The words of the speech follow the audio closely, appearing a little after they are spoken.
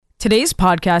Today's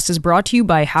podcast is brought to you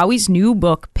by Howie's new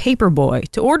book, Paperboy.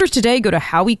 To order today, go to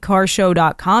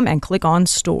howiecarshow.com and click on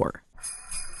store.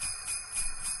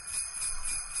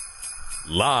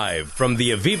 Live from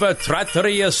the Aviva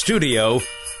Trattoria studio,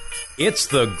 it's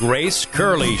the Grace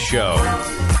Curley Show.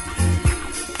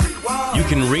 You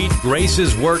can read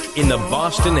Grace's work in the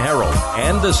Boston Herald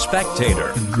and the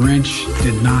Spectator. The Grinch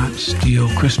did not steal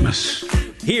Christmas.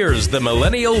 Here's the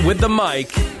millennial with the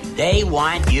mic. They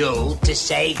want you to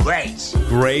say grace.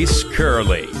 Grace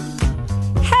Curley.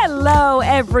 Hello,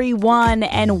 everyone,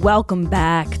 and welcome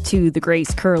back to the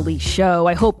Grace Curley Show.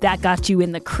 I hope that got you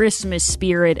in the Christmas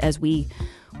spirit as we're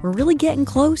really getting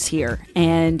close here.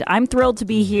 And I'm thrilled to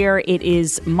be here. It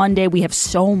is Monday. We have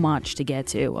so much to get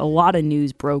to. A lot of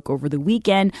news broke over the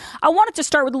weekend. I wanted to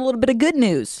start with a little bit of good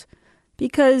news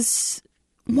because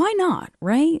why not,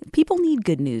 right? People need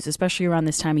good news, especially around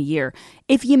this time of year.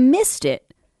 If you missed it,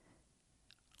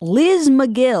 Liz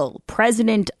McGill,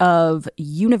 president of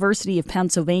University of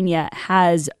Pennsylvania,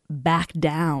 has backed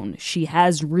down. She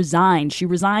has resigned. She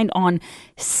resigned on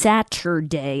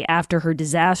Saturday after her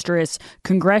disastrous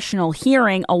congressional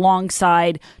hearing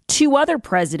alongside two other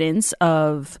presidents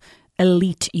of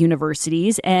elite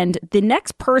universities. And the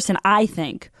next person, I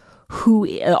think,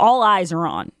 who all eyes are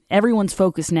on, everyone's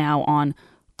focused now on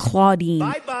Claudine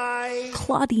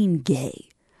Gay,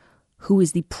 who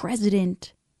is the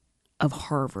president of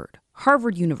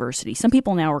Harvard University. Some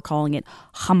people now are calling it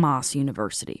Hamas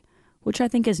University, which I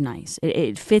think is nice.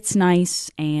 It fits nice,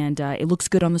 and it looks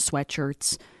good on the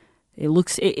sweatshirts.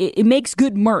 It makes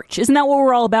good merch. Isn't that what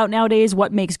we're all about nowadays?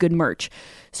 What makes good merch?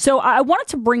 So I wanted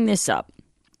to bring this up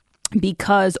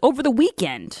because over the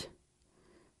weekend,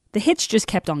 the hits just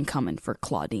kept on coming for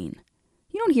Claudine.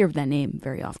 You don't hear of that name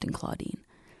very often, Claudine.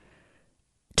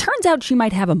 Turns out she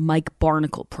might have a Mike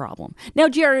Barnicle problem. Now,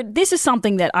 Jared, this is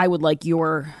something that I would like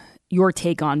your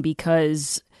take on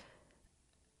because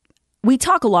we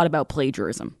talk a lot about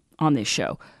plagiarism on this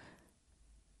show.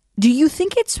 Do you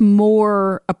think it's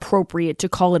more appropriate to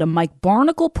call it a Mike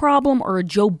Barnicle problem or a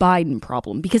Joe Biden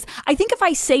problem? Because I think if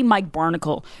I say Mike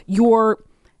Barnicle,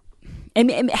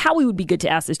 and Howie would be good to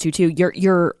ask this too.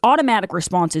 Your automatic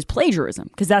response is plagiarism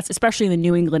because that's, especially in the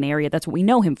New England area, that's what we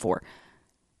know him for.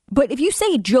 But if you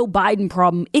say Joe Biden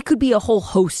problem, it could be a whole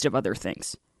host of other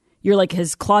things. You're like,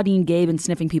 has Claudine Gay been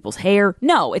sniffing people's hair?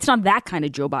 No, it's not that kind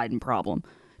of Joe Biden problem.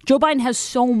 Joe Biden has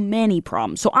so many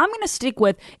problems. So I'm going to stick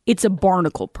with it's a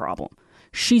Barnicle problem.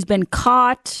 She's been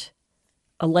caught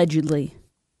allegedly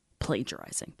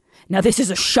plagiarizing. Now, this is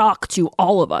a shock to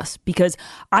all of us because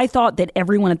I thought that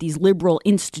everyone at these liberal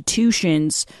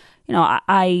institutions, you know,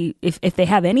 if they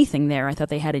have anything there, I thought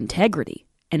they had integrity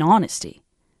and honesty.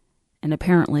 And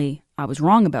apparently I was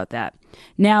wrong about that.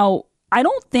 Now, I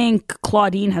don't think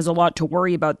Claudine has a lot to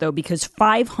worry about, though, because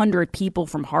 500 people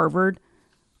from Harvard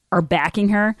are backing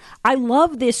her. I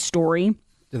love this story.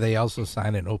 Do they also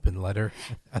sign an open letter?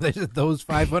 Are they those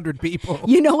 500 people?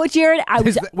 You know what, Jared?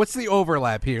 What's the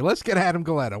overlap here? Let's get Adam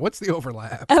Galetta. What's the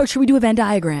overlap? Oh, should we do a Venn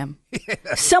diagram? Yeah.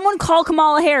 Someone call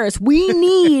Kamala Harris. We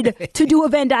need to do a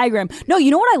Venn diagram. No, you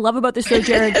know what I love about this, though,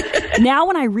 Jared? Now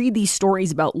when I read these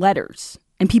stories about letters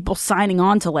and people signing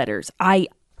on to letters,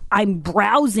 I'm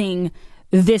browsing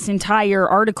this entire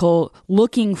article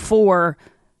looking for,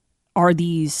 are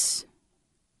these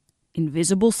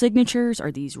invisible signatures?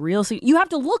 Are these real signatures? You have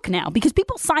to look now because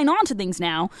people sign on to things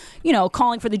now, you know,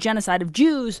 calling for the genocide of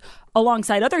Jews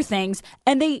alongside other things.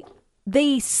 And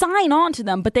they sign on to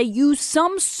them, but they use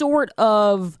some sort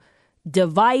of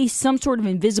device, some sort of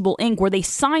invisible ink where they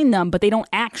sign them, but they don't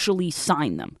actually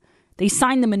sign them. They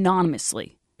sign them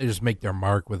anonymously. They just make their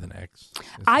mark with an X.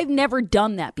 I've never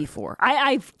done that before.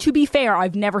 I've, to be fair,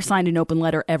 I've never signed an open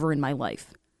letter ever in my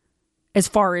life, as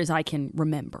far as I can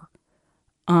remember.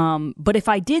 But if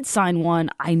I did sign one,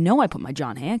 I know I put my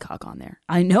John Hancock on there.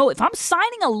 I know if I'm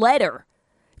signing a letter,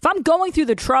 if I'm going through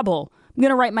the trouble, I'm going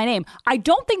to write my name. I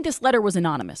don't think this letter was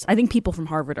anonymous. I think people from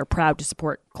Harvard are proud to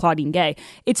support Claudine Gay.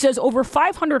 It says over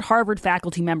 500 Harvard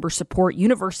faculty members support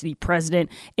university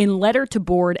president in letter to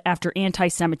board after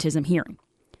anti-Semitism hearing.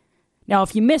 Now,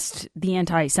 if you missed the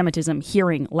anti-Semitism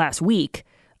hearing last week,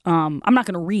 I'm not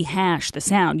going to rehash the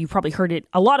sound. You've probably heard it.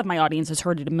 A lot of my audience has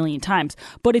heard it a million times.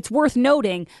 But it's worth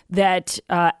noting that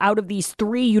out of these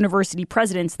three university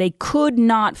presidents, they could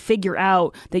not figure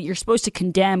out that you're supposed to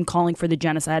condemn calling for the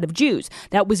genocide of Jews.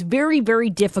 That was very,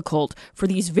 very difficult for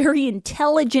these very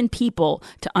intelligent people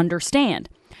to understand.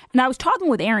 And I was talking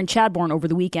with Aaron Chadbourne over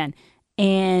the weekend,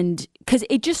 and because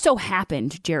it just so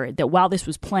happened, Jared, that while this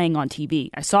was playing on TV,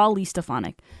 I saw Elise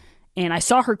Stefanik, and I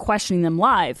saw her questioning them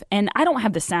live. And I don't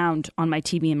have the sound on my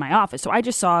TV in my office, so I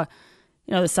just saw,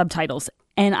 the subtitles.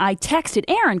 And I texted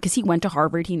Aaron because he went to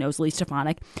Harvard. He knows Elise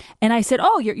Stefanik. And I said,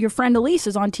 oh, your friend Elise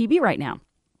is on TV right now.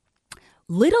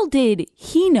 Little did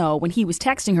he know when he was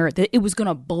texting her that it was going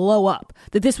to blow up,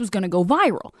 that this was going to go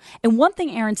viral. And one thing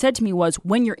Aaron said to me was,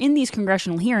 when you're in these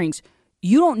congressional hearings,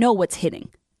 you don't know what's hitting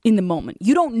in the moment.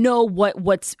 You don't know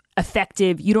what's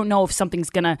effective. You don't know if something's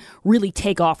going to really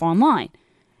take off online.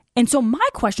 And so my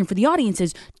question for the audience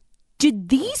is, did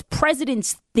these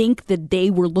presidents think that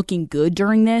they were looking good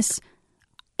during this?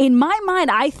 In my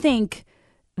mind, I think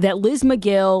that Liz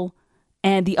McGill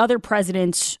and the other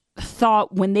presidents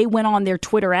thought when they went on their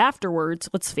Twitter afterwards,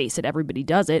 let's face it, everybody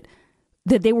does it,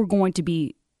 that they were going to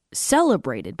be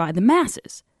celebrated by the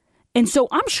masses. And so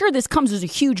I'm sure this comes as a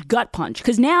huge gut punch,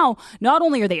 because now not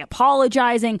only are they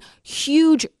apologizing,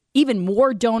 even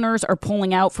more donors are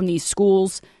pulling out from these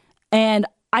schools. And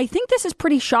I think this is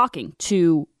pretty shocking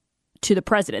to the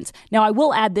presidents. Now, I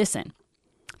will add this in.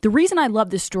 The reason I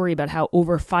love this story about how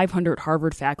over 500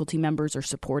 Harvard faculty members are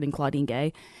supporting Claudine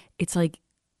Gay, it's like,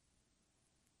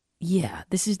 yeah,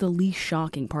 this is the least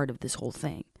shocking part of this whole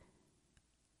thing.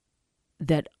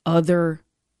 That other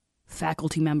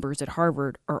faculty members at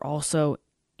Harvard are also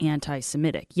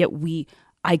anti-Semitic. Yet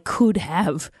I could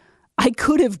have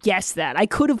guessed that. I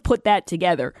could have put that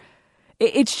together.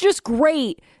 It's just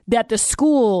great that the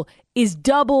school is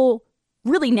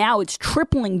really now it's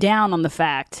tripling down on the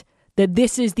fact that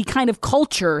this is the kind of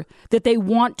culture that they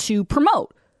want to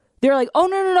promote. They're like, oh,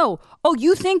 no. Oh,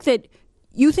 you think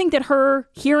that her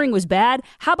hearing was bad?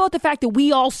 How about the fact that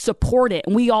we all support it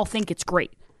and we all think it's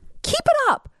great? Keep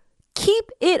it up.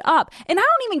 Keep it up. And I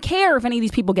don't even care if any of these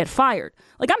people get fired.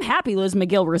 Like, I'm happy Liz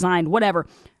McGill resigned, whatever.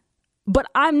 But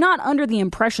I'm not under the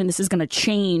impression this is going to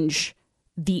change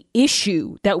the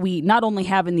issue that we not only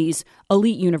have in these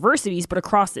elite universities, but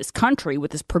across this country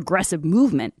with this progressive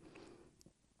movement.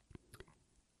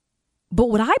 But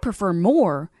what I prefer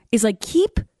more is like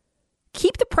keep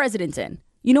the presidents in.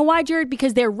 You know why, Jared?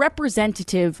 Because they're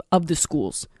representative of the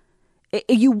schools.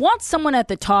 You want someone at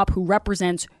the top who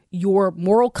represents your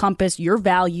moral compass, your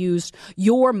values,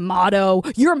 your motto,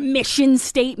 your mission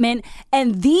statement.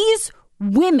 And these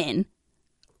women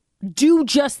do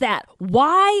just that.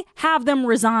 Why have them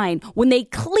resign when they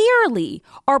clearly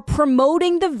are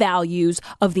promoting the values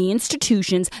of the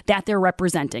institutions that they're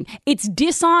representing? It's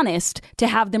dishonest to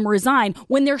have them resign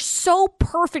when they're so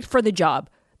perfect for the job.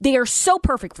 They are so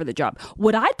perfect for the job.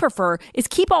 What I'd prefer is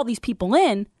keep all these people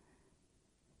in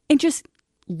and just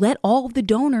let all of the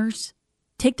donors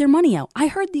take their money out. I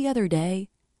heard the other day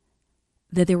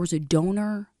that there was a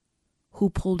donor who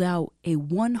pulled out a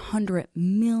 $100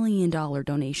 million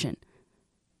donation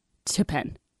to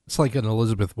Penn. It's like an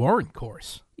Elizabeth Warren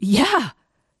course. Yeah,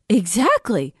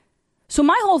 exactly. So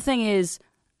my whole thing is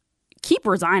keep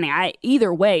resigning.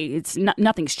 Either way, it's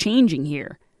nothing's changing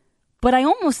here. But I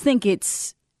almost think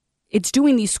it's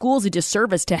doing these schools a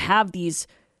disservice to have these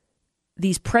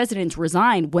presidents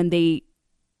resign when they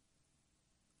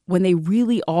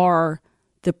really are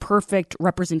the perfect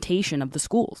representation of the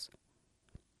schools.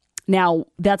 Now,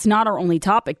 that's not our only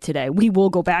topic today. We will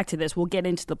go back to this. We'll get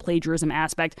into the plagiarism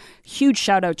aspect. Huge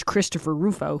shout out to Christopher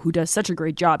Rufo, who does such a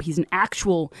great job. He's an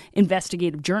actual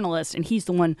investigative journalist, and he's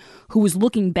the one who was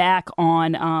looking back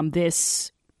on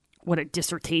this, what a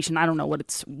dissertation, I don't know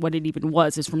what it even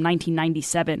was. It's from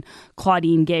 1997.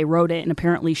 Claudine Gay wrote it, and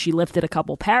apparently she lifted a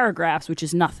couple paragraphs, which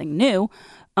is nothing new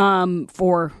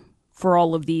for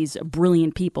all of these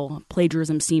brilliant people.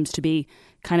 Plagiarism seems to be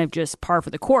kind of just par for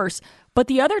the course. But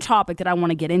the other topic that I want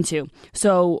to get into,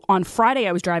 so on Friday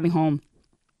I was driving home.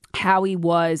 Howie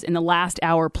was in the last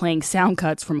hour playing sound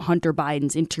cuts from Hunter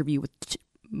Biden's interview with,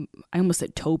 I almost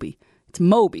said Toby. It's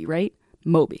Moby, right?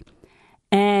 Moby.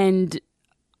 And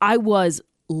I was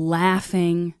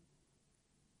laughing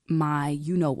my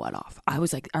you-know-what off. I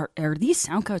was like, are these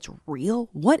sound cuts real?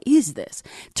 What is this?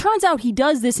 Turns out he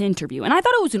does this interview. And I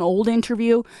thought it was an old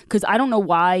interview because I don't know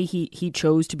why he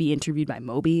chose to be interviewed by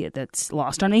Moby. That's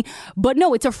lost on me. But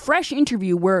no, it's a fresh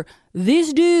interview where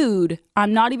this dude,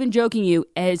 I'm not even joking you,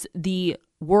 as the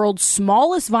world's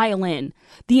smallest violin,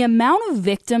 the amount of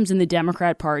victims in the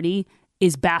Democrat Party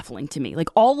is baffling to me. Like,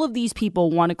 all of these people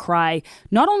want to cry.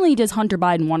 Not only does Hunter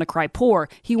Biden want to cry poor,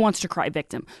 he wants to cry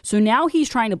victim. So now he's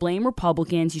trying to blame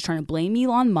Republicans. He's trying to blame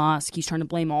Elon Musk. He's trying to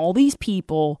blame all these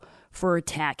people for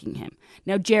attacking him.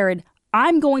 Now, Jared,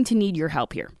 I'm going to need your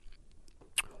help here.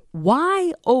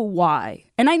 Why, oh why?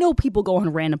 And I know people go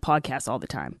on random podcasts all the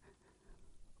time.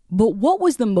 But what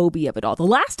was the Moby of it all? The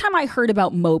last time I heard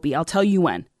about Moby, I'll tell you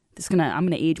when. I'm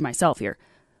gonna age myself here.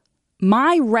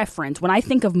 My reference, when I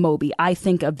think of Moby, I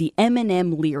think of the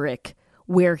Eminem lyric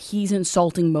where he's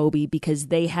insulting Moby because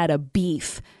they had a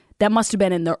beef That must have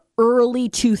been in the early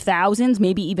 2000s,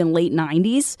 maybe even late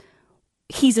 90s.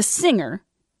 He's a singer.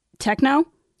 Techno?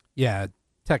 Yeah,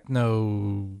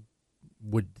 techno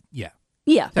would, yeah.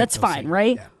 Yeah, Techno that's fine, singer,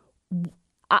 right?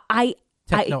 yeah.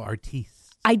 Techno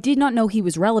artiste. I did not know he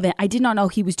was relevant. I did not know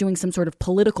he was doing some sort of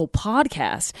political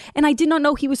podcast. And I did not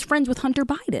know he was friends with Hunter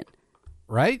Biden.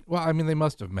 Right? Well, I mean, they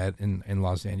must have met in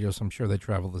Los Angeles. I'm sure they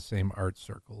travel the same art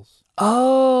circles.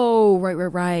 Oh,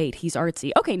 right. He's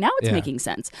artsy. Okay, now it's making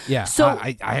sense. Yeah, so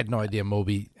I had no idea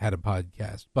Moby had a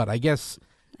podcast, but I guess...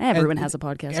 Everyone has a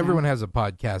podcast. Everyone now. has a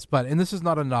podcast, and this is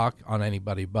not a knock on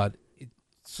anybody, but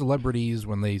celebrities,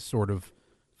 when they sort of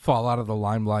fall out of the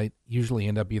limelight, usually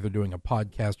end up either doing a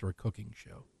podcast or a cooking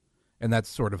show. And that's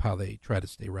sort of how they try to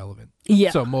stay relevant.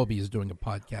 Yeah. So Moby is doing a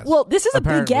podcast. Well, this is a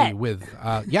big get. With,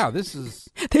 this is...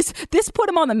 This put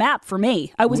him on the map for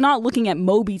me. I was not looking at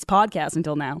Moby's podcast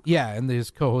until now. Yeah, and his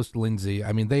co-host, Lindsay,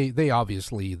 I mean, they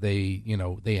obviously, they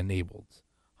enabled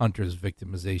Hunter's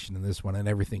victimization in this one, and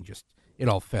everything just, it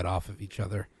all fed off of each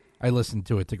other. I listened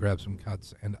to it to grab some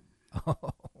cuts, and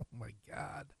oh my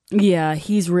God. Yeah,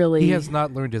 he has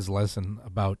not learned his lesson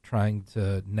about trying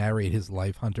to narrate his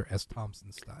life Hunter S.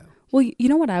 Thompson style. Well, you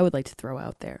know what I would like to throw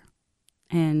out there?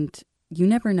 And you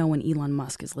never know when Elon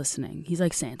Musk is listening. He's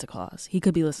like Santa Claus. He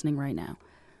could be listening right now.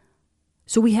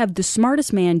 So we have the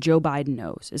smartest man Joe Biden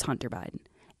knows is Hunter Biden.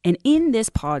 And in this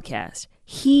podcast,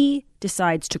 he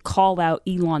decides to call out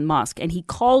Elon Musk, and he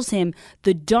calls him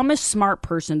the dumbest smart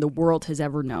person the world has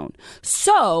ever known.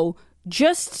 So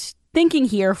just thinking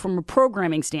here from a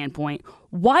programming standpoint,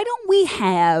 why don't we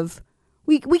have...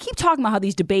 We keep talking about how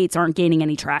these debates aren't gaining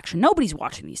any traction. Nobody's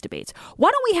watching these debates.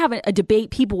 Why don't we have a debate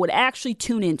people would actually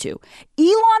tune into?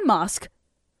 Elon Musk,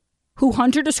 who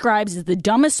Hunter describes as the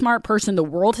dumbest smart person the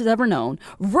world has ever known,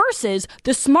 versus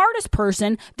the smartest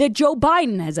person that Joe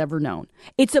Biden has ever known.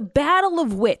 It's a battle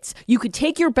of wits. You could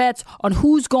take your bets on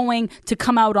who's going to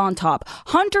come out on top.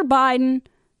 Hunter Biden,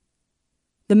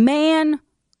 the man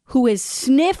who has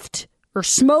sniffed or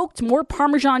smoked more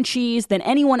Parmesan cheese than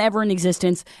anyone ever in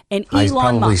existence, and Elon Musk.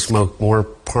 I probably smoked more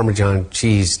Parmesan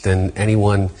cheese than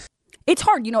anyone. It's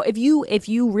hard, if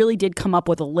you really did come up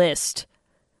with a list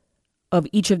of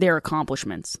each of their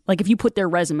accomplishments, like if you put their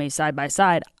resumes side by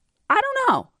side, I don't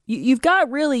know. You've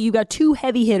got two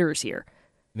heavy hitters here.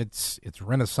 It's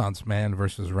Renaissance man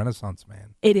versus Renaissance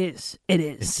man. It is.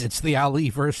 It's the Ali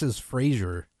versus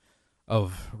Frazier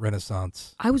of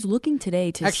Renaissance. I was looking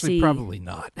today to see... Actually, probably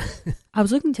not. I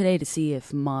was looking today to see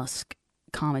if Musk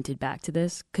commented back to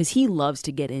this, because he loves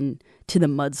to get into the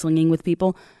mudslinging with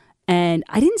people, and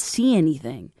I didn't see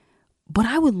anything. But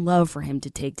I would love for him to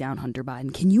take down Hunter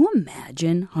Biden. Can you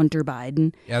imagine Hunter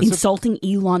Biden insulting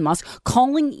Elon Musk,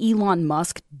 calling Elon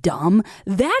Musk dumb?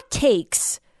 That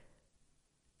takes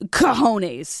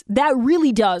cojones. That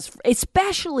really does,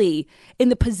 especially in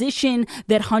the position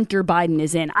that Hunter Biden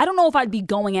is in. I don't know if I'd be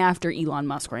going after Elon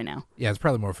Musk right now. Yeah, it's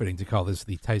probably more fitting to call this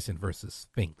the Tyson versus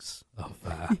Sphinx of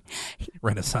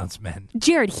Renaissance men.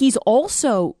 Jared, he's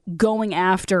also going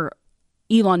after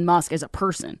Elon Musk as a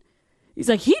person. He's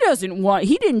like, he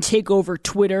didn't take over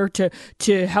Twitter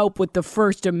to help with the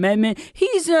First Amendment.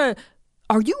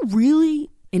 Are you really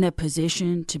in a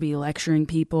position to be lecturing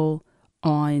people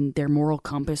on their moral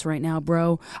compass right now,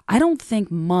 bro? I don't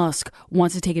think Musk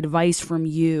wants to take advice from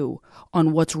you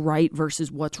on what's right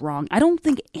versus what's wrong. I don't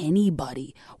think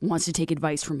anybody wants to take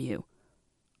advice from you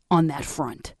on that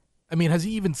front. I mean, has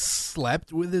he even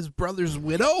slept with his brother's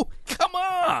widow? Come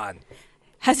on!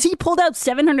 Has he pulled out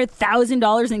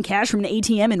 $700,000 in cash from an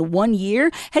ATM in 1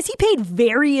 year? Has he paid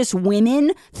various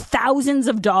women thousands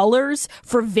of dollars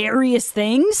for various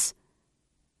things?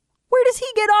 Where does he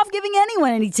get off giving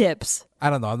anyone any tips? I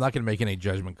don't know. I'm not going to make any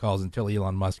judgment calls until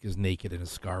Elon Musk is naked in a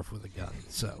scarf with a gun.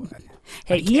 So,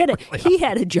 he had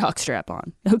a jockstrap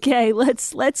on. Okay,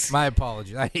 let's. My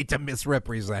apologies. I hate to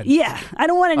misrepresent. Yeah, I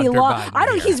don't want any law.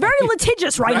 He's very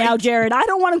litigious right now, Jared. I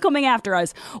don't want him coming after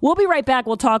us. We'll be right back.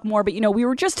 We'll talk more. But we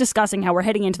were just discussing how we're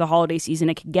heading into the holiday season.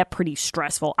 It can get pretty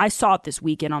stressful. I saw it this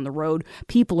weekend on the road.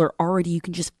 People are already. You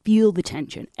can just feel the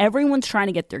tension. Everyone's trying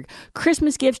to get their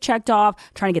Christmas gifts checked off,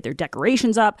 trying to get their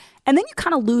decorations up, and then you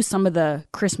kind of lose some of the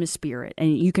Christmas spirit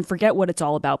and you can forget what it's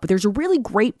all about. But there's a really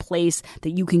great place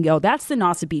that you can go. That's the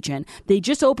Nauset Beach Inn. They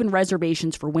just opened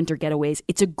reservations for winter getaways.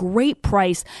 It's a great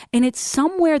price and it's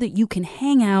somewhere that you can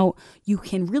hang out. You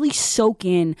can really soak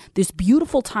in this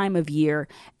beautiful time of year.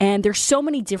 And there's so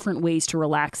many different ways to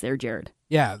relax there, Jared.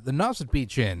 Yeah, the Nauset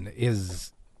Beach Inn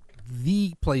is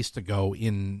the place to go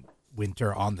in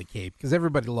winter on the Cape, because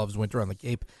everybody loves winter on the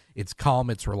Cape. It's calm,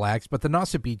 it's relaxed, but the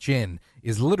Nauset Beach Inn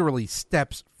is literally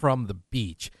steps from the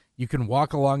beach. You can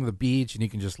walk along the beach and you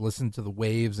can just listen to the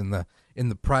waves and in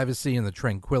the privacy and the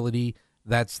tranquility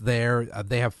that's there.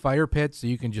 They have fire pits, so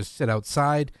you can just sit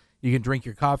outside. You can drink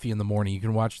your coffee in the morning. You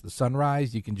can watch the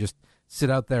sunrise. You can just sit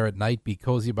out there at night, be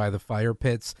cozy by the fire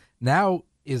pits. Now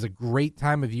is a great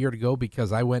time of year to go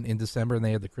because I went in December and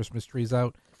they had the Christmas trees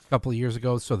out a couple of years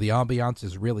ago, so the ambiance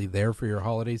is really there for your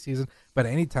holiday season. But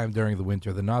anytime during the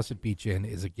winter, the Nauset Beach Inn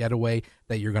is a getaway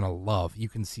that you're going to love. You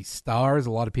can see stars.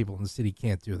 A lot of people in the city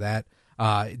can't do that.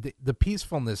 The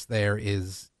peacefulness there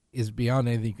is beyond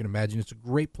anything you can imagine. It's a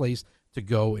great place to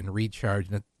go and recharge.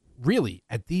 And really,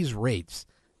 at these rates,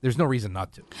 there's no reason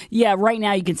not to. Yeah, right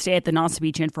now you can stay at the Nauset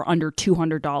Beach Inn for under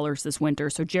 $200 this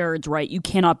winter. So Jared's right. You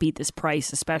cannot beat this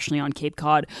price, especially on Cape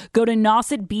Cod. Go to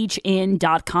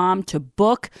nausetbeachinn.com to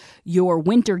book your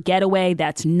winter getaway.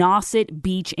 That's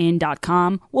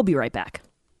nausetbeachinn.com. We'll be right back.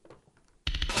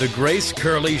 The Grace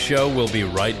Curley Show will be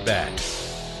right back.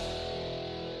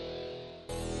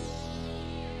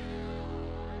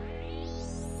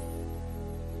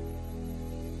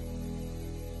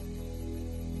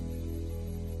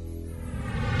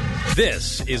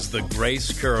 This is the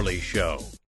Grace Curley Show.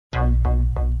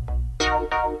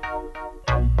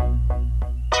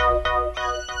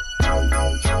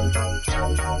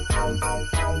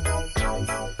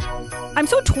 I'm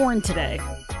so torn today,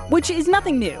 which is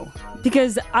nothing new,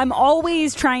 because I'm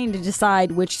always trying to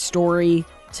decide which story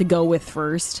to go with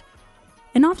first.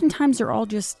 And oftentimes they're all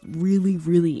just really,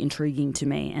 really intriguing to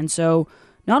me. And so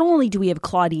not only do we have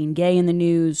Claudine Gay in the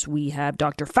news, we have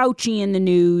Dr. Fauci in the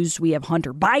news, we have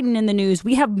Hunter Biden in the news,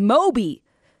 we have Moby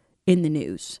in the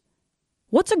news.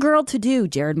 What's a girl to do,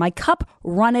 Jared? My cup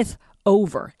runneth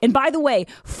over. And by the way,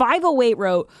 508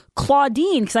 wrote,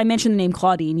 Claudine, because I mentioned the name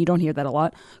Claudine, you don't hear that a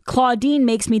lot. Claudine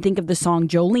makes me think of the song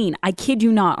Jolene. I kid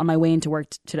you not, on my way into work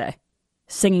today,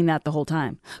 singing that the whole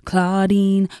time.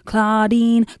 Claudine,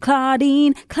 Claudine,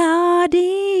 Claudine,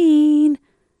 Claudine.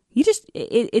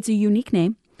 It's a unique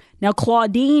name. Now,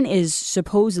 Claudine is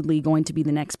supposedly going to be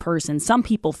the next person, some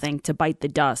people think, to bite the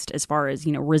dust as far as,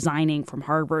 resigning from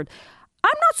Harvard.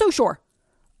 I'm not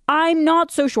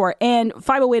so sure. And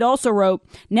 508 also wrote,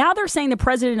 now they're saying the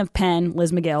president of Penn,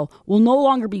 Liz McGill, will no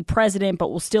longer be president,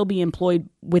 but will still be employed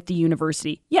with the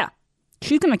university. Yeah,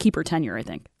 she's going to keep her tenure, I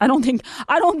think. I don't think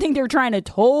they're trying to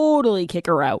totally kick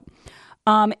her out.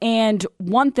 And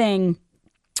one thing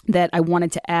that I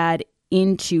wanted to add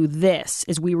into this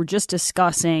is we were just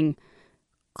discussing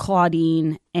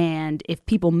Claudine, and if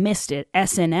people missed it,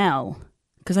 SNL,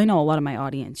 because I know a lot of my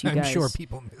audience, you guys. I'm sure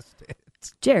people missed it.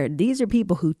 Jared, these are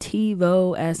people who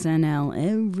TiVo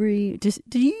SNL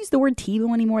did you use the word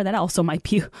TiVo anymore? That also might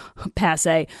be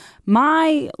passe.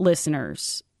 My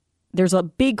listeners, there's a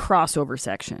big crossover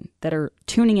section that are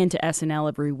tuning into SNL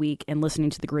every week and listening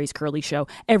to the Grace Curley Show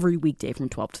every weekday from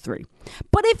 12 to 3.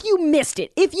 But if you missed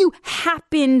it, if you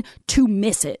happen to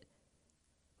miss it,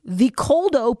 the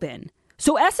cold open.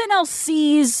 So SNL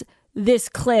sees this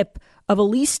clip of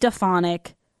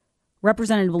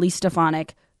Representative Elise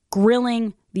Stefanik,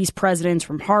 grilling these presidents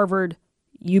from Harvard,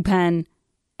 UPenn,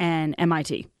 and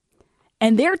MIT.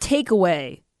 And their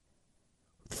takeaway,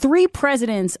 3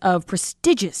 presidents of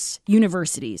prestigious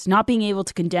universities not being able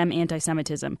to condemn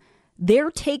anti-Semitism, their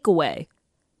takeaway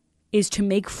is to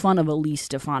make fun of Elise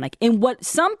Stefanik in what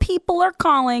some people are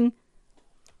calling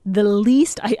the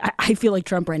least, I feel like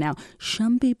Trump right now,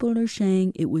 some people are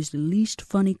saying it was the least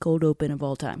funny cold open of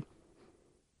all time.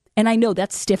 And I know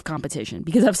that's stiff competition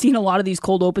because I've seen a lot of these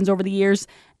cold opens over the years,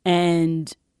 and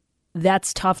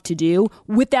that's tough to do.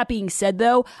 With that being said,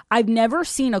 though, I've never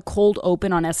seen a cold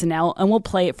open on SNL, and we'll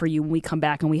play it for you when we come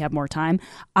back and we have more time.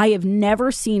 I have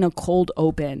never seen a cold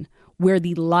open where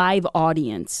the live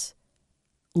audience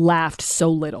laughed so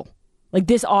little. Like,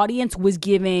 this audience was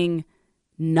giving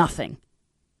nothing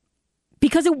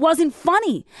because it wasn't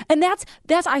funny. And that's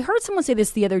I heard someone say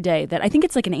this the other day, that I think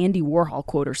it's like an Andy Warhol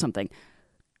quote or something.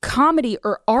 Comedy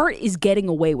or art is getting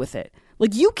away with it.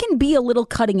 Like, you can be a little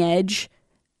cutting edge,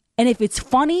 and if it's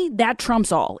funny, that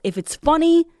trumps all. If it's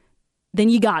funny, then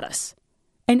you got us.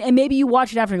 And maybe you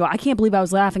watch it after and go, I can't believe I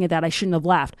was laughing at that. I shouldn't have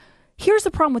laughed. Here's the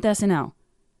problem with SNL.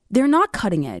 They're not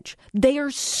cutting edge. They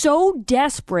are so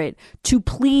desperate to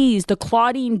please the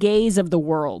Claudine Gays of the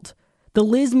world, the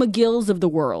Liz McGills of the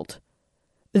world,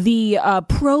 the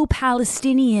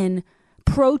pro-Palestinian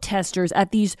protesters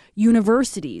at these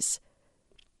universities,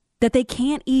 that they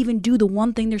can't even do the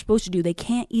one thing they're supposed to do. They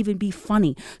can't even be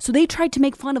funny. So they tried to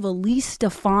make fun of Elise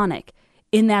Stefanik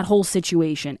in that whole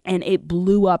situation, and it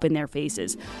blew up in their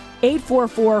faces.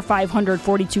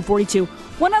 844-500-4242.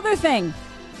 One other thing.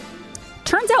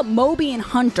 Turns out Moby and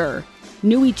Hunter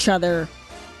knew each other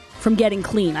from getting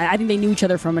clean. I think they knew each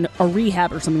other from a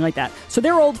rehab or something like that. So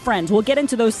they're old friends. We'll get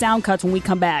into those sound cuts when we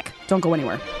come back. Don't go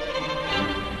anywhere.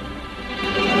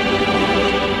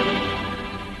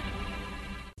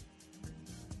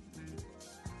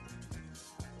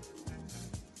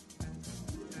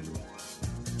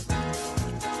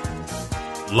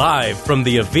 Live from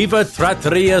the Aviva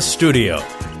Trattoria studio.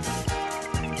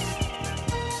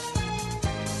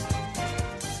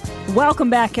 Welcome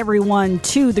back, everyone,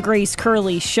 to the Grace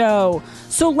Curley Show.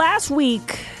 So last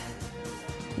week,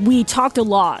 we talked a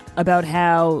lot about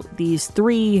how these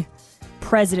three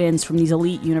presidents from these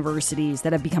elite universities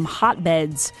that have become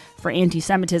hotbeds for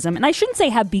anti-Semitism, and I shouldn't say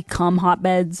have become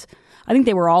hotbeds. I think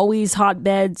they were always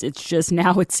hotbeds. It's just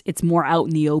now it's more out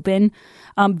in the open.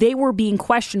 They were being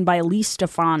questioned by Elise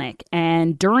Stefanik,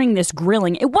 and during this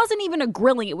grilling, it wasn't even a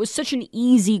grilling. It was such an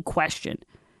easy question.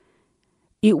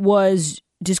 It was,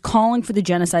 does calling for the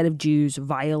genocide of Jews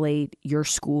violate your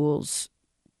school's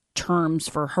terms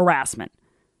for harassment,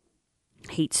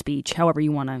 hate speech, however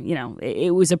you want to,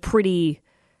 it was a pretty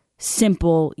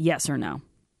simple yes or no.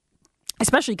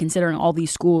 Especially considering all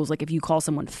these schools, like if you call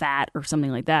someone fat or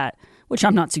something like that, which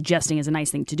I'm not suggesting is a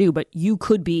nice thing to do, but you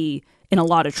could be in a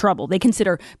lot of trouble. They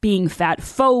consider being fat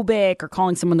phobic or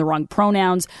calling someone the wrong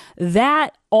pronouns.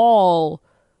 That all,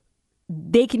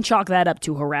 they can chalk that up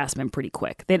to harassment pretty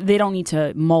quick. They don't need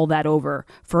to mull that over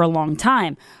for a long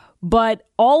time. But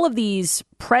all of these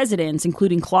presidents,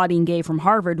 including Claudine Gay from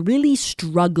Harvard, really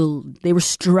struggled. They were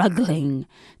struggling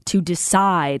to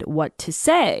decide what to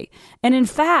say. And in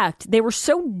fact, they were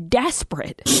so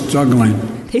desperate.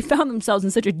 Struggling. They found themselves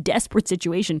in such a desperate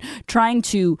situation trying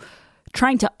to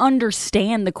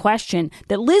understand the question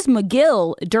that Liz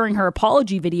McGill, during her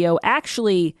apology video,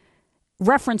 actually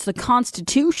referenced the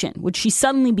Constitution, which she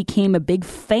suddenly became a big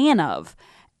fan of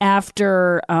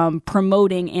after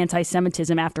promoting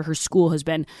anti-Semitism after her school has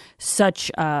been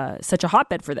such a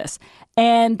hotbed for this.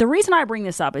 And the reason I bring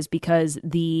this up is because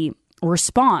the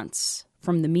response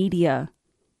from the media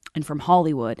and from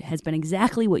Hollywood has been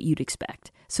exactly what you'd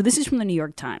expect. So this is from the New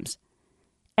York Times.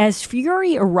 As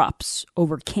fury erupts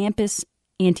over campus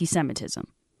anti-Semitism,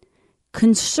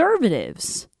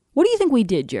 conservatives, what do you think we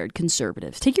did, Jared?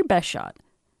 Conservatives, take your best shot.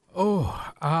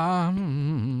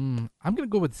 I'm going to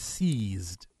go with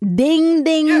seized. Ding,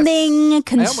 ding, yes. ding.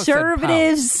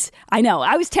 Conservatives. I know.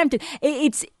 I was tempted.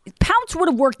 It's pounce would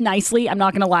have worked nicely. I'm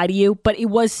not going to lie to you, but it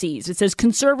was seized. It says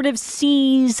conservatives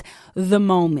seize the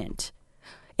moment.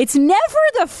 It's never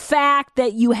the fact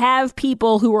that you have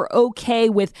people who are okay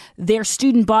with their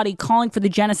student body calling for the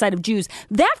genocide of Jews.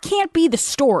 That can't be the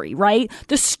story, right?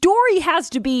 The story has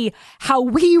to be how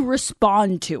we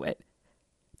respond to it.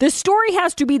 The story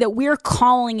has to be that we're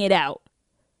calling it out.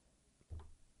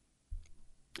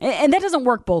 And that doesn't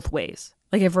work both ways.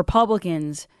 Like if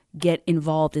Republicans get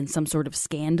involved in some sort of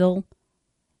scandal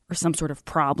or some sort of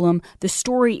problem, the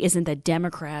story isn't that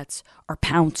Democrats are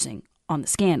pouncing on the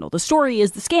scandal. The story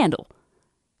is the scandal.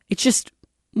 It's just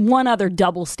one other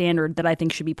double standard that I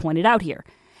think should be pointed out here.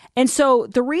 And so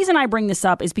the reason I bring this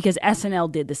up is because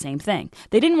SNL did the same thing.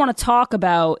 They didn't want to talk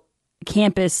about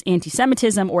campus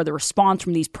anti-Semitism or the response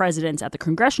from these presidents at the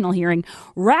congressional hearing.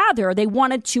 Rather, they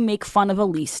wanted to make fun of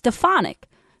Elise Stefanik.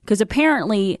 Because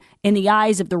apparently, in the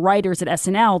eyes of the writers at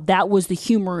SNL, that was the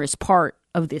humorous part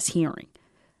of this hearing.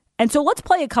 And so let's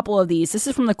play a couple of these. This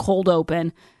is from the cold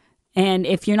open. And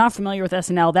if you're not familiar with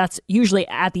SNL, that's usually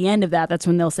at the end of that. That's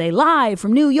when they'll say, live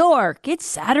from New York, it's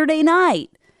Saturday night.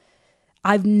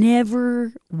 I've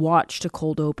never watched a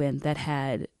cold open that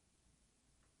had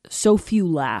so few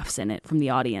laughs in it from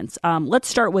the audience. Let's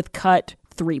start with cut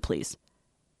 3, please.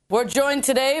 We're joined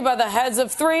today by the heads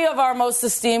of 3 of our most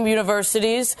esteemed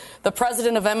universities, the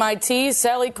president of MIT,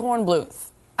 Sally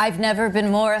Kornbluth. I've never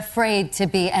been more afraid to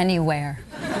be anywhere.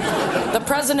 The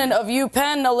president of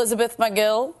UPenn, Elizabeth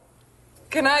McGill.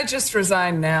 Can I just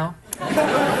resign now?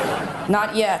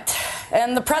 Not yet.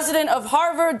 And the president of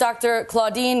Harvard, Dr.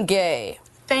 Claudine Gay.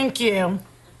 Thank you.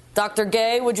 Dr.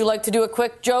 Gay, would you like to do a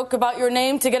quick joke about your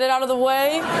name to get it out of the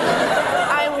way?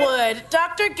 I would.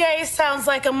 Dr. Gay sounds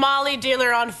like a Molly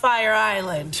dealer on Fire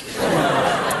Island.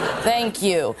 Thank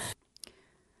you.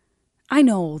 I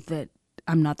know that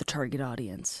I'm not the target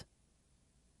audience,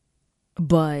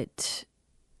 but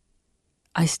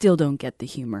I still don't get the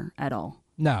humor at all.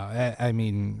 No, I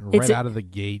mean, out of the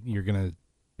gate, you're going to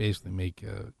basically make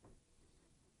a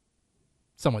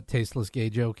somewhat tasteless gay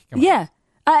joke. Yeah.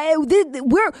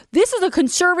 This is a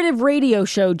conservative radio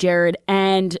show, Jared,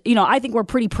 and I think we're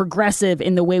pretty progressive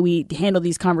in the way we handle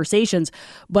these conversations,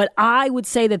 but I would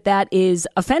say that is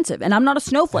offensive, and I'm not a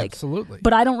snowflake. Absolutely.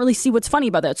 But I don't really see what's funny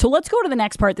about that. So let's go to the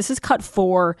next part. This is cut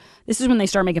 4. This is when they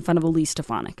start making fun of Elise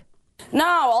Stefanik.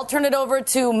 Now, I'll turn it over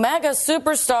to MAGA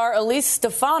superstar Elise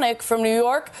Stefanik from New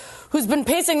York, who's been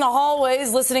pacing the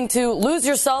hallways listening to Lose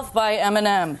Yourself by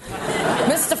Eminem.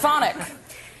 Miss Stefanik.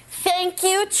 Thank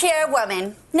you,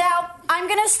 Chairwoman. Now, I'm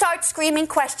going to start screaming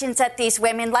questions at these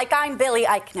women like I'm Billy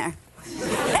Eichner.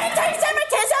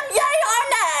 Antisemitism, yay or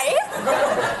nay?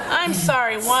 I'm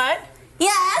sorry, what?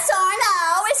 Yes or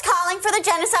no is calling for the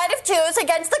genocide of Jews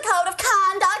against the code of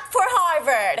conduct for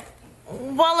Harvard.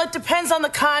 Well, it depends on the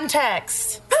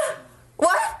context.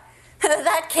 What?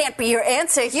 That can't be your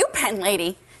answer, you pen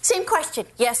lady. Same question,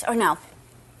 yes or no?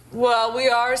 Well, we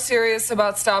are serious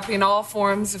about stopping all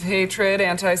forms of hatred,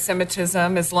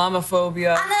 anti-Semitism,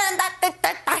 Islamophobia.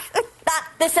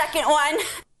 The second one.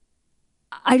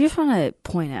 I just want to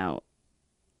point out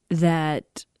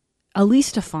that Elise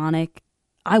Stefanik,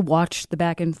 I watched the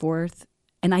back and forth,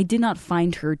 and I did not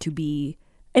find her to be...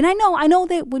 And I know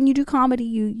that when you do comedy,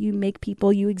 you make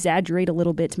people, you exaggerate a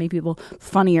little bit to make people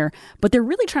funnier, but they're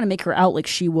really trying to make her out like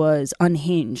she was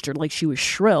unhinged or like she was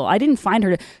shrill. I didn't find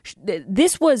her to,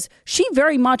 she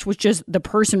very much was just the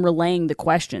person relaying the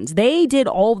questions. They did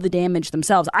all of the damage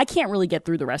themselves. I can't really get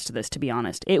through the rest of this, to be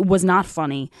honest. It was not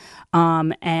funny.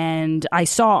 And I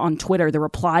saw on Twitter the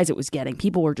replies it was getting.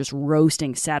 People were just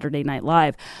roasting Saturday Night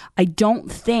Live. I don't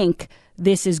think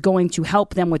this is going to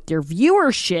help them with their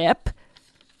viewership,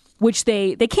 which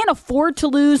they can't afford to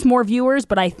lose more viewers,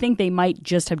 but I think they might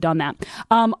just have done that.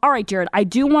 All right, Jared, I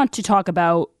do want to talk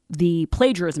about the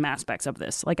plagiarism aspects of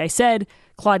this. Like I said,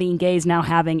 Claudine Gay is now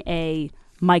having a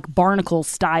Mike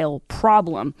Barnacle-style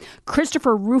problem.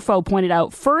 Christopher Rufo pointed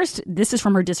out, first, this is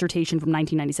from her dissertation from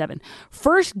 1997,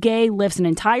 first, Gay lifts an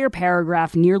entire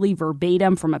paragraph nearly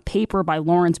verbatim from a paper by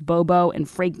Lawrence Bobo and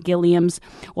Frank Gilliams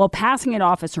while passing it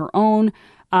off as her own.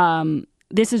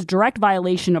 This is direct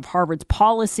violation of Harvard's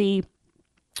policy.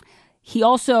 He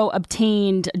also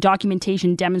obtained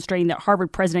documentation demonstrating that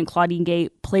Harvard President Claudine Gay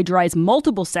plagiarized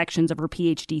multiple sections of her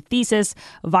PhD thesis,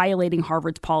 violating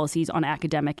Harvard's policies on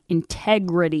academic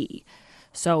integrity.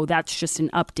 So that's just an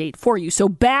update for you. So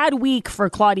bad week for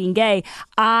Claudine Gay.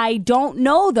 I don't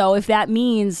know, though, if that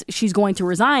means she's going to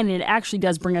resign. And it actually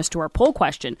does bring us to our poll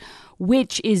question,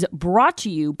 which is brought to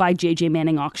you by J.J.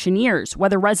 Manning Auctioneers.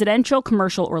 Whether residential,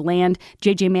 commercial, or land,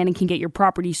 J.J. Manning can get your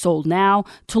property sold now.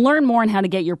 To learn more on how to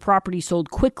get your property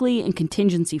sold quickly and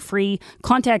contingency-free,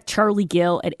 contact Charlie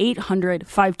Gill at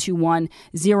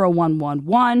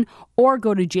 800-521-0111 or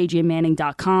go to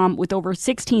jjmanning.com. With over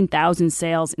 16,000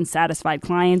 sales and satisfied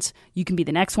clients, you can be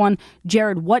the next one.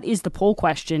 Jared, what is the poll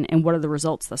question and what are the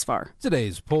results thus far?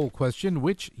 Today's poll question,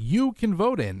 which you can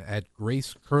vote in at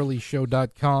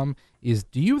gracecurleyshow.com, is,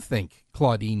 do you think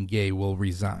Claudine Gay will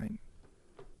resign?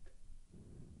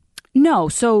 No.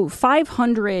 So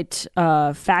 500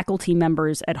 faculty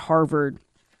members at Harvard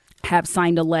have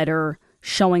signed a letter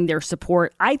showing their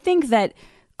support. I think that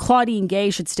Claudine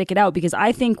Gay should stick it out because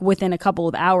I think within a couple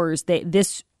of hours,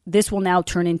 this will now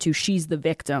turn into she's the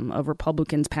victim of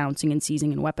Republicans pouncing and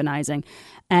seizing and weaponizing,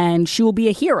 and she will be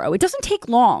a hero. It doesn't take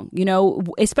long,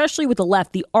 especially with the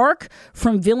left. The arc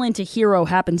from villain to hero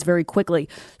happens very quickly.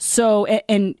 So,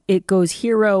 and it goes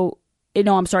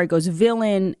it goes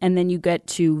villain, and then you get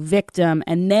to victim,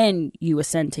 and then you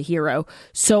ascend to hero.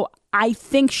 So I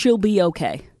think she'll be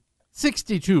okay.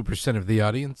 62% of the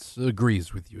audience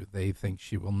agrees with you. They think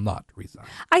she will not resign.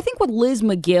 I think with Liz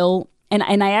McGill,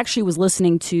 and I actually was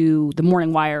listening to the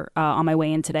Morning Wire on my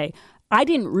way in today. I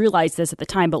didn't realize this at the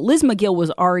time, but Liz McGill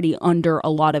was already under a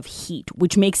lot of heat,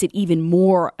 which makes it even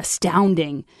more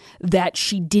astounding that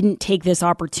she didn't take this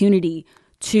opportunity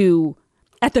to,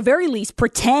 at the very least,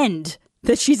 pretend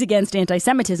that she's against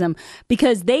anti-Semitism,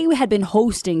 because they had been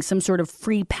hosting some sort of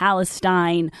Free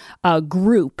Palestine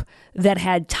group that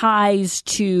had ties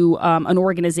to an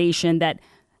organization that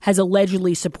has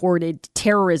allegedly supported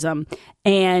terrorism,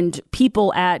 and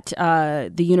people at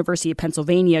the University of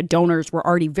Pennsylvania, donors, were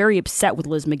already very upset with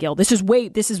Liz McGill. This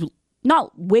is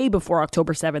not way before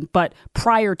October 7th, but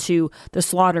prior to the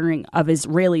slaughtering of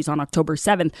Israelis on October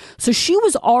 7th. So she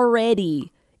was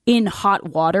already in hot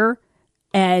water,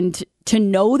 and to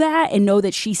know that and know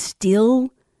that she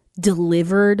still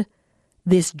delivered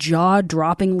this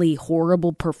jaw-droppingly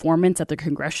horrible performance at the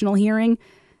congressional hearing,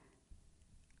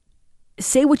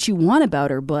 say what you want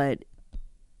about her, but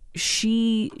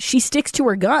she sticks to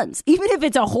her guns. Even if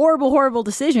it's a horrible, horrible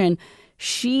decision,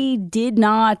 she did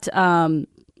not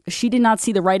see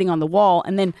the writing on the wall.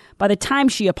 And then by the time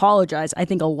she apologized, I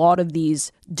think a lot of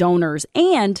these donors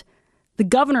and the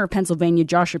governor of Pennsylvania,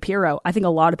 Josh Shapiro, I think a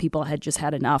lot of people had just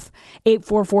had enough.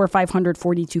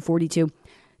 844-500-4242.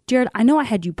 Jared, I know I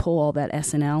had you pull all that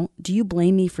SNL. Do you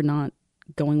blame me for not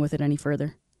going with it any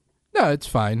further? No, it's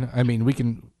fine. I mean, we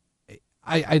can...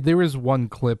 There is one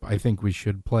clip I think we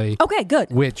should play. Okay,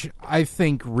 good. Which I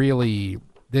think really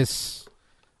this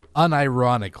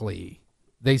unironically,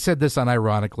 they said this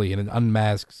unironically, and it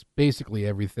unmasks basically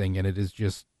everything, and it is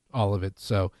just all of it.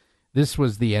 So this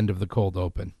was the end of the cold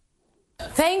open.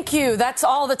 Thank you. That's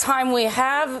all the time we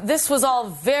have. This was all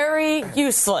very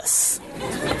useless.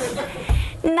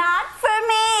 Not for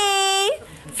me.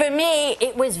 For me,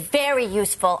 it was very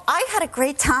useful. I had a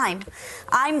great time.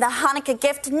 I'm the Hanukkah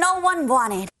gift no one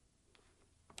wanted.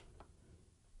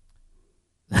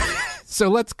 So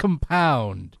let's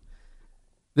compound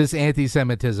this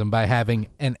anti-Semitism by having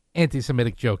an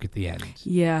anti-Semitic joke at the end.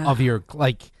 Yeah. Of your,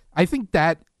 I think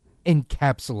that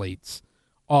encapsulates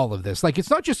all of this. It's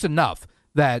not just enough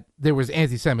that there was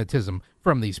anti-Semitism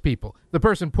from these people. The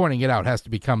person pointing it out has to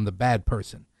become the bad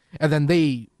person. And then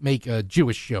they make a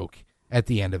Jewish joke at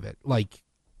the end of it.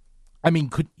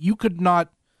 You could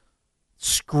not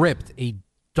script a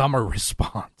dumber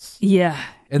response. Yeah.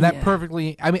 And that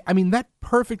perfectly, that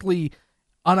perfectly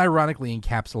unironically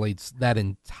encapsulates that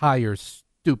entire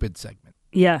stupid segment.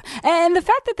 Yeah. And the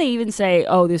fact that they even say,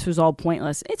 oh, this was all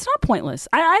pointless. It's not pointless.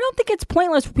 I don't think it's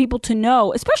pointless for people to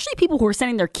know, especially people who are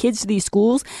sending their kids to these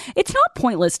schools. It's not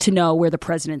pointless to know where the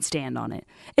presidents stand on it.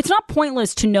 It's not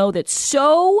pointless to know that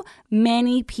so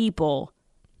many people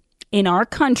in our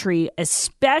country,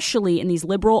 especially in these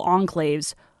liberal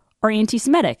enclaves, are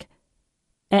anti-Semitic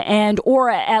or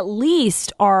at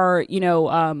least are,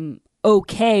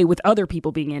 okay with other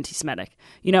people being anti-Semitic.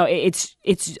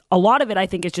 It's a lot of it, I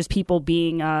think, is just people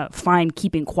being fine,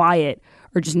 keeping quiet,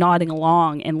 or just nodding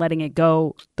along and letting it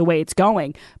go the way it's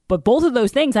going. But both of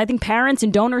those things, I think parents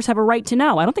and donors have a right to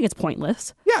know. I don't think it's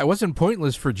pointless. Yeah, it wasn't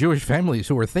pointless for Jewish families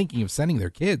who were thinking of sending their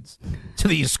kids to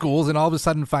these schools and all of a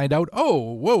sudden find out,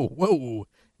 oh, whoa,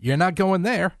 you're not going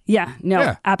there. Yeah,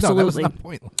 no, absolutely. No, that was not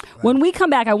pointless. When we come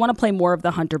back, I want to play more of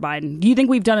the Hunter Biden. Do you think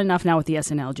we've done enough now with the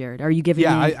SNL, Jared? Are you giving me...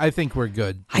 I think we're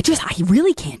good. I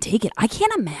really can't take it. I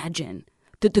can't imagine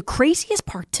that the craziest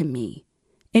part to me,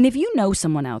 and if you know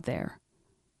someone out there,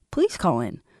 please call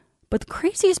in. But the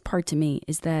craziest part to me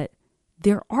is that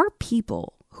there are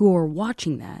people who are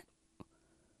watching that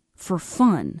for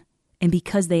fun and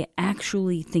because they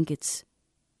actually think it's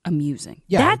amusing.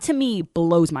 Yeah, that to me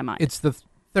blows my mind. It's the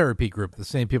therapy group, the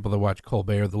same people that watch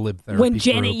Colbert, the lib therapy when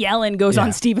Janet group. Yellen goes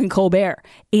on Stephen Colbert.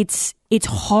 It's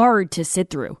hard to sit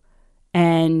through.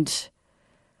 And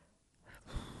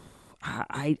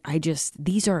I just,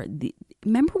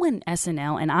 remember when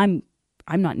SNL, and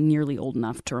I'm not nearly old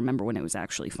enough to remember when it was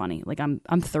actually funny.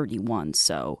 I'm 31,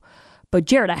 so. But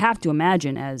Jared, I have to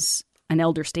imagine as an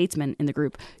elder statesman in the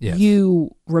group, yes,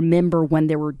 you remember when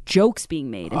there were jokes being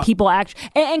made and people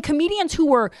and comedians who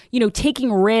were,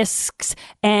 taking risks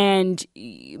and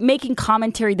making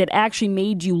commentary that actually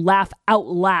made you laugh out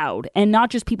loud and not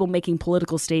just people making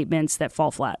political statements that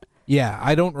fall flat. Yeah,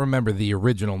 I don't remember the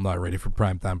original Not Ready for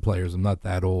Primetime Players. I'm not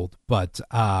that old, but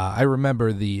I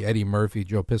remember the Eddie Murphy,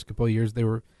 Joe Piscopo years.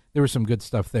 There were some good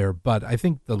stuff there, but I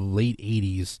think the late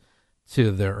 80s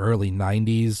to the early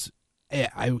 90s,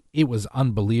 it was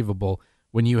unbelievable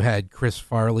when you had Chris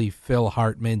Farley, Phil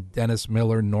Hartman, Dennis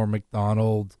Miller, Norm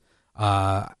Macdonald.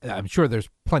 I'm sure there's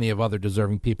plenty of other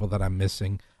deserving people that I'm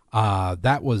missing.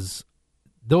 Those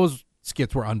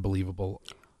skits were unbelievable.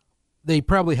 They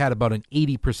probably had about an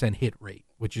 80% hit rate,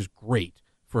 which is great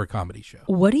for a comedy show.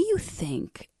 What do you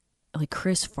think,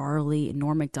 Chris Farley and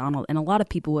Norm Macdonald and a lot of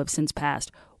people who have since passed,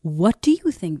 what do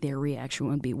you think their reaction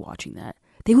would be watching that?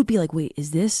 They would be like, wait, is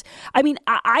this? I mean,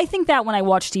 I think that when I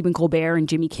watch Stephen Colbert and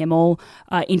Jimmy Kimmel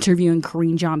interviewing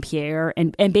Karine Jean-Pierre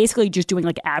and basically just doing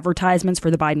advertisements for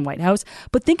the Biden White House.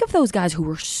 But think of those guys who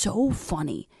were so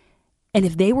funny. And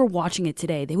if they were watching it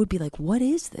today, they would be like, what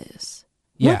is this?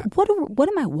 Yeah. What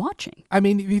am I watching? I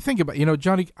mean, if you think about,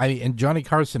 Johnny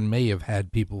Carson may have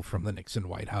had people from the Nixon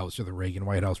White House or the Reagan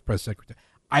White House press secretary.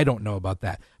 I don't know about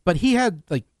that. But he had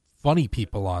funny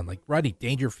people on, Rodney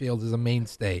Dangerfield is a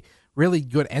mainstay. Really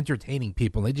good, entertaining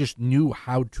people. They just knew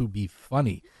how to be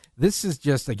funny. This is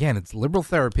just, again, it's liberal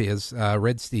therapy, as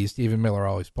Red Stephen Miller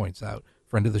always points out,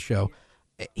 friend of the show.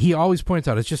 He always points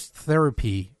out it's just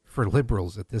therapy for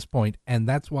liberals at this point, and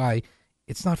that's why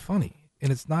it's not funny, and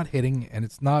it's not hitting, and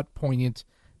it's not poignant.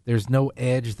 There's no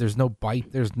edge. There's no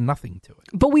bite. There's nothing to it.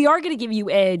 But we are going to give you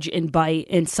edge and bite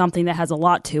and something that has a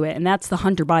lot to it, and that's the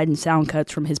Hunter Biden sound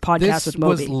cuts from his podcast with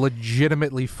Moby. This was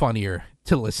legitimately funnier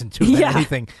to listen to than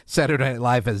anything Saturday Night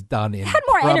Live has done in it had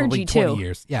more probably energy 20 too.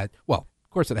 years. Yeah, well, of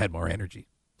course it had more energy.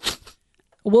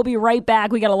 We'll be right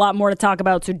back. We got a lot more to talk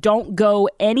about, so don't go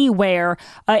anywhere.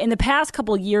 In the past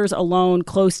couple of years alone,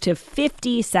 close to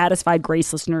 50 satisfied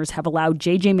Grace listeners have allowed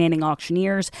J.J. Manning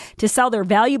auctioneers to sell their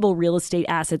valuable real estate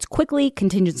assets quickly,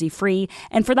 contingency-free,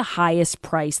 and for the highest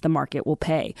price the market will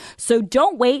pay. So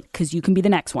don't wait, because you can be the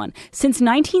next one. Since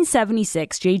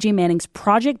 1976, J.J. Manning's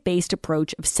project-based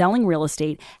approach of selling real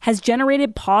estate has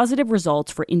generated positive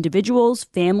results for individuals,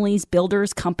 families,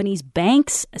 builders, companies,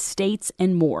 banks, estates,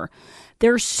 and more.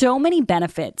 There are so many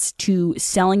benefits to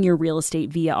selling your real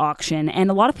estate via auction, and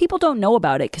a lot of people don't know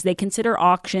about it because they consider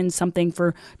auctions something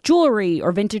for jewelry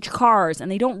or vintage cars,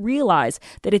 and they don't realize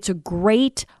that it's a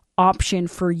great option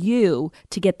for you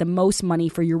to get the most money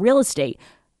for your real estate.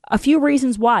 A few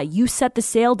reasons why. You set the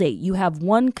sale date. You have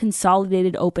one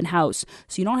consolidated open house.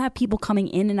 So you don't have people coming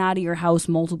in and out of your house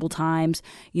multiple times.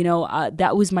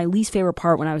 That was my least favorite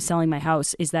part when I was selling my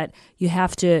house, is that you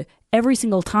have to, every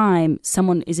single time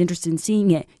someone is interested in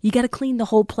seeing it, you got to clean the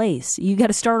whole place. You got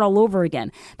to start all over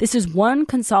again. This is one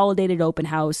consolidated open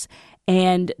house,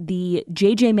 and the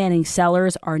J.J. Manning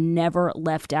sellers are never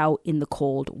left out in the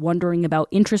cold, wondering about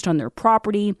interest on their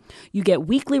property. You get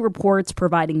weekly reports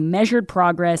providing measured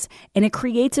progress, and it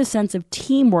creates a sense of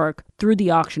teamwork through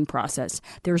the auction process.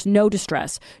 There's no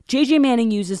distress. J.J. Manning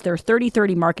uses their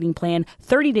 30-30 marketing plan,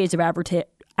 30 days of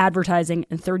advertising,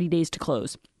 and 30 days to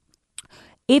close.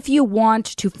 If you want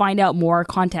to find out more,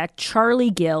 contact Charlie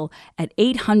Gill at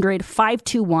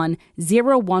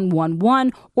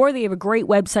 800-521-0111, or they have a great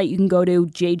website you can go to,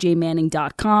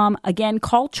 jjmanning.com. Again,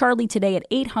 call Charlie today at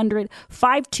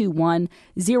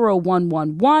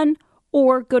 800-521-0111,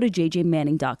 or go to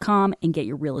jjmanning.com and get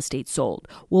your real estate sold.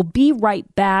 We'll be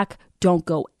right back. Don't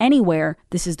go anywhere.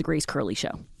 This is The Grace Curley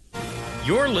Show.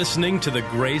 You're listening to The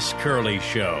Grace Curley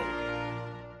Show.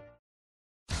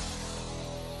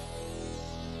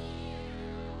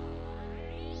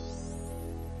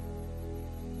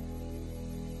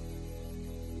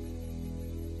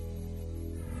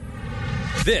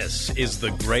 This is The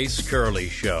Grace Curley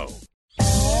Show.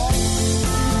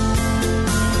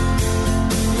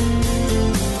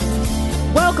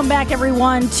 Welcome back,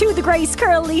 everyone, to The Grace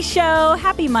Curley Show.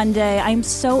 Happy Monday. I'm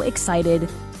so excited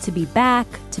to be back,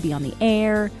 to be on the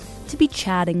air, to be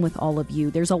chatting with all of you.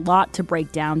 There's a lot to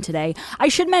break down today. I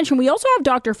should mention, we also have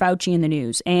Dr. Fauci in the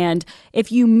news. And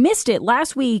if you missed it,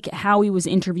 last week, Howie was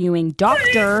interviewing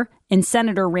Dr. and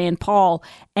Senator Rand Paul,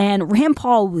 and Rand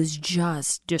Paul was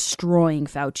just destroying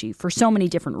Fauci for so many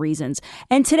different reasons.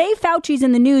 And today, Fauci's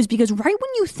in the news because right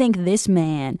when you think this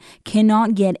man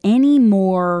cannot get any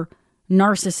more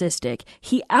narcissistic,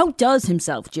 he outdoes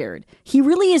himself, Jared. He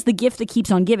really is the gift that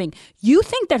keeps on giving. You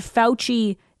think that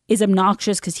Fauci is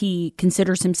obnoxious because he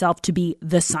considers himself to be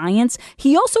the science.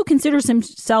 He also considers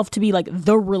himself to be like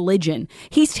the religion.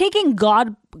 He's taking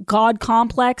God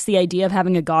complex, the idea of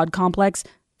having a God complex,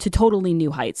 to totally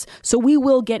new heights. So we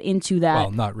will get into that.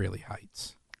 Well, not really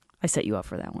heights. I set you up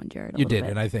for that one, Jared. You did,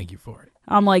 and I thank you for it.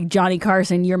 I'm like Johnny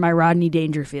Carson, you're my Rodney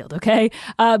Dangerfield, okay?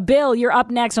 Bill, you're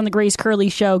up next on The Grace Curley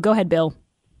Show. Go ahead, Bill.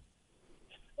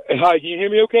 Hi, can you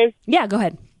hear me okay? Yeah, go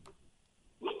ahead.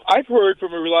 I've heard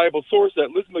from a reliable source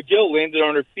that Liz McGill landed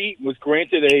on her feet and was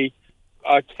granted a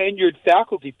tenured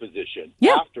faculty position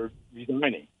after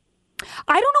resigning.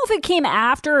 I don't know if it came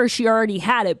after or she already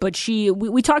had it, but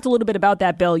we talked a little bit about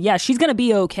that, Bill. Yeah, she's going to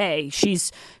be okay.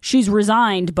 She's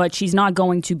resigned, but she's not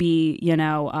going to be, in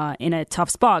a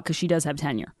tough spot because she does have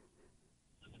tenure.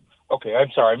 Okay, I'm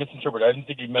sorry, I misinterpreted. I didn't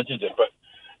think you mentioned it, but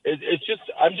it's just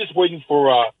I'm just waiting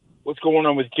for what's going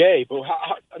on with Gay. But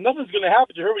nothing's going to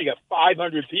happen to her when you got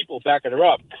 500 people backing her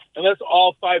up, unless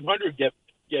all 500 get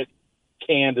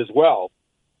canned as well.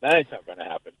 That ain't not going to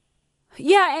happen.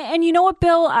 Yeah, and you know what,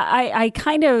 Bill? I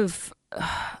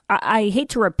hate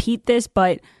to repeat this,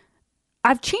 but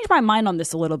I've changed my mind on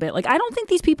this a little bit. Like, I don't think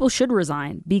these people should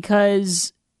resign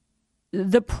because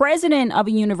the president of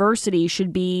a university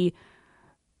should be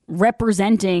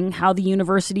representing how the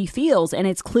university feels. And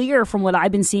it's clear from what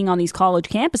I've been seeing on these college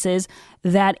campuses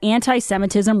that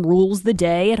anti-Semitism rules the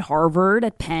day at Harvard,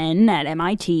 at Penn, at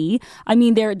MIT. I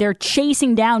mean, they're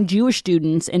chasing down Jewish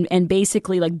students and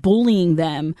basically like bullying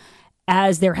them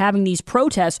as they're having these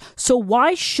protests. So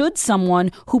why should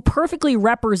someone who perfectly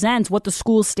represents what the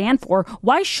schools stand for,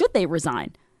 why should they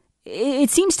resign? It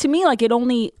seems to me like it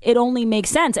only makes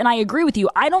sense. And I agree with you.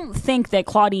 I don't think that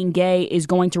Claudine Gay is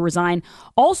going to resign.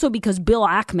 Also because Bill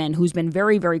Ackman, who's been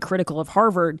very, very critical of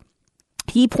Harvard,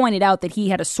 he pointed out that he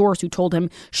had a source who told him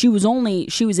she was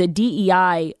a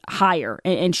DEI hire,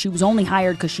 and she was only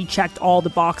hired because she checked all the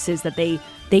boxes that they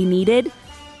needed.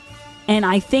 And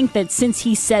I think that since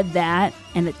he said that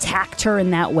and attacked her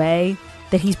in that way,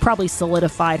 that he's probably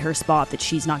solidified her spot, that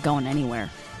she's not going anywhere.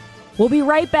 We'll be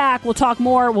right back. We'll talk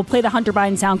more. We'll play the Hunter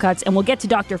Biden sound cuts, and we'll get to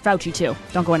Dr. Fauci, too.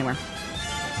 Don't go anywhere.